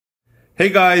Hey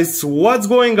guys, what's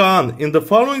going on? In the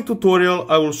following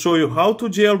tutorial, I will show you how to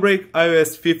jailbreak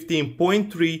iOS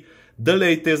 15.3, the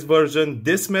latest version.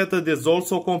 This method is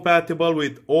also compatible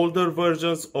with older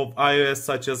versions of iOS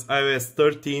such as iOS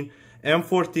 13 and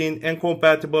 14 and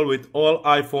compatible with all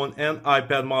iPhone and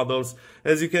iPad models.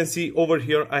 As you can see over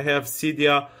here, I have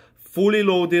Cydia fully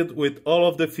loaded with all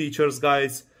of the features,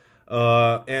 guys. You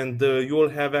will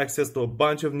have access to a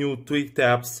bunch of new tweaked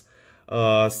apps.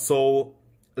 So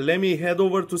let me head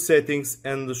over to settings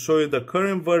and show you the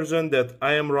current version that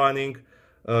I am running.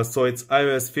 So it's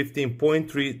iOS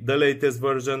 15.3, the latest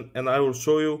version, and I will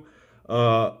show you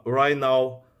right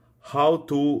now how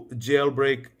to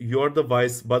jailbreak your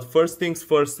device. But first things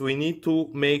first, we need to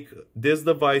make this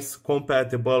device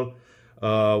compatible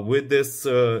with this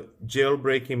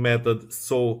jailbreaking method.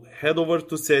 So head over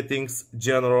to settings,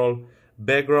 general,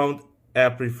 background,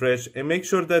 app refresh, and make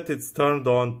sure that it's turned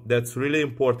on. That's really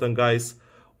important, guys.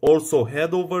 Also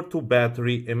head over to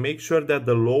battery and make sure that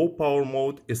the low power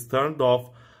mode is turned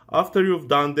off. After you've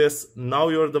done this, now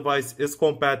your device is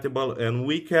compatible and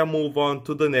we can move on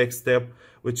to the next step,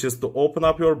 which is to open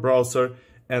up your browser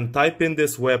and type in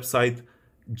this website,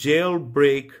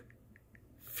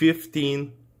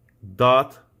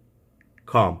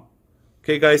 jailbreak15.com.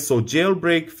 Okay guys, so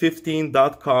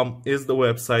jailbreak15.com is the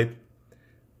website.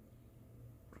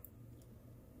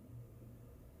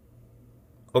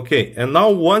 Okay, and now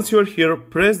once you're here,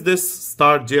 press this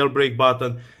start jailbreak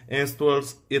button and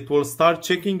it will start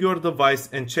checking your device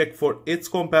and check for its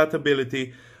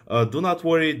compatibility. Do not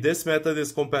worry, this method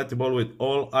is compatible with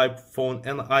all iPhone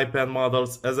and iPad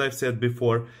models, as I've said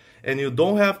before, and you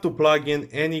don't have to plug in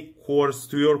any cords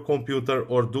to your computer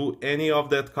or do any of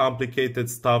that complicated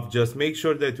stuff. Just make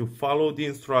sure that you follow the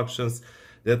instructions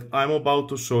that I'm about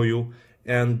to show you,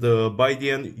 and by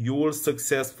the end you will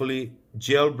successfully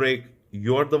jailbreak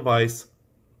your device.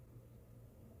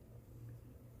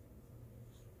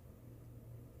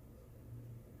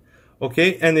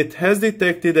 Okay, and it has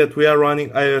detected that we are running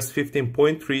iOS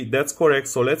 15.3. That's correct,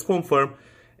 so let's confirm.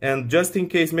 And just in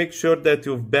case, make sure that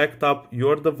you've backed up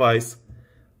your device.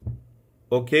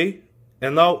 Okay,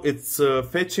 and now it's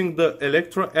fetching the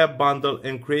Electro app bundle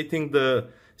and creating the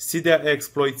Cydia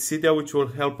exploit, Cydia, which will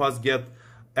help us get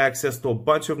access to a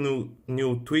bunch of new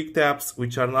tweaked apps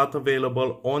which are not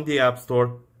available on the App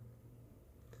Store.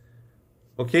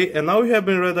 Okay, and now you have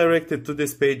been redirected to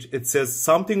this page. It says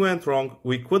something went wrong.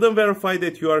 We couldn't verify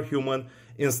that you are human.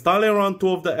 Install and run 2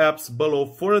 of the apps below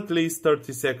for at least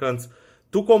 30 seconds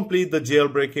to complete the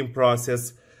jailbreaking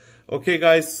process. Okay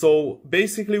guys, so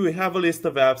basically we have a list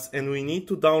of apps and we need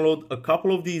to download a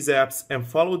couple of these apps and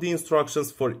follow the instructions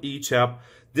for each app.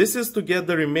 This is to get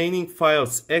the remaining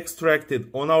files extracted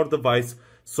on our device.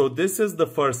 So this is the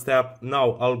first app.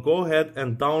 Now I'll go ahead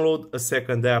and download a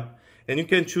second app, and you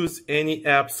can choose any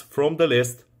apps from the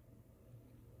list.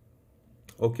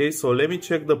 Okay, so let me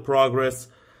check the progress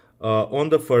on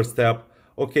the first app.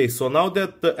 Okay, so now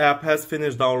that the app has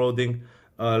finished downloading,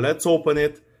 let's open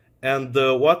it. And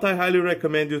what I highly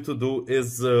recommend you to do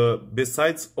is,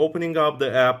 besides opening up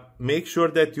the app, make sure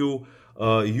that you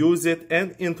use it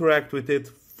and interact with it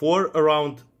for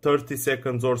around 30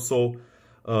 seconds or so.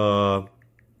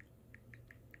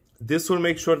 This will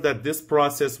make sure that this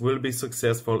process will be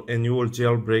successful and you will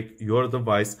jailbreak your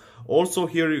device. Also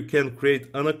here you can create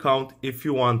an account if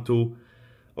you want to.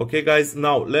 Okay guys,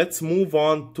 now let's move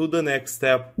on to the next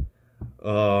step.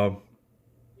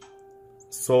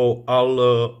 So I'll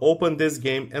open this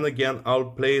game, and again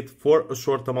I'll play it for a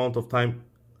short amount of time,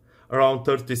 around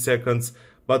 30 seconds.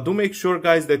 But do make sure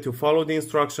guys that you follow the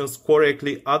instructions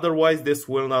correctly, otherwise this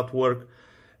will not work.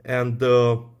 And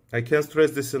I can't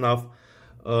stress this enough.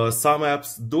 Some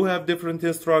apps do have different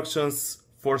instructions.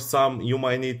 For some you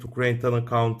might need to create an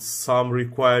account. Some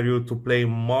require you to play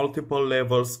multiple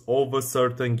levels of a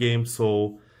certain game.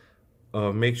 So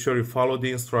make sure you follow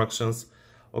the instructions.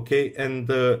 Okay, and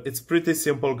it's pretty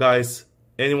simple guys.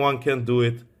 Anyone can do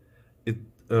it.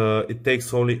 It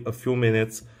takes only a few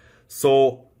minutes.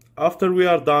 So after we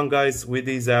are done guys with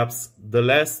these apps, the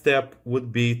last step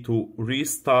would be to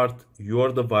restart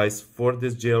your device for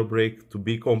this jailbreak to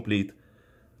be complete.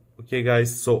 Okay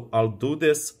guys, so I'll do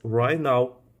this right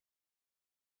now.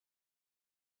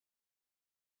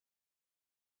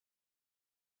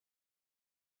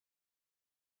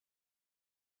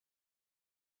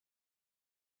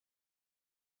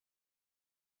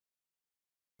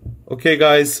 Okay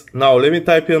guys, now let me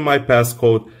type in my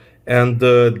passcode, and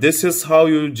this is how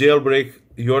you jailbreak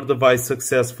your device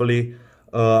successfully.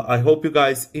 I hope you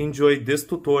guys enjoyed this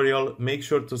tutorial. Make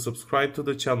sure to subscribe to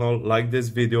the channel, like this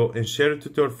video, and share it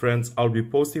with your friends. I'll be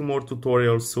posting more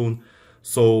tutorials soon.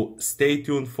 So stay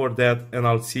tuned for that, and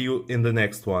I'll see you in the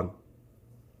next one.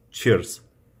 Cheers.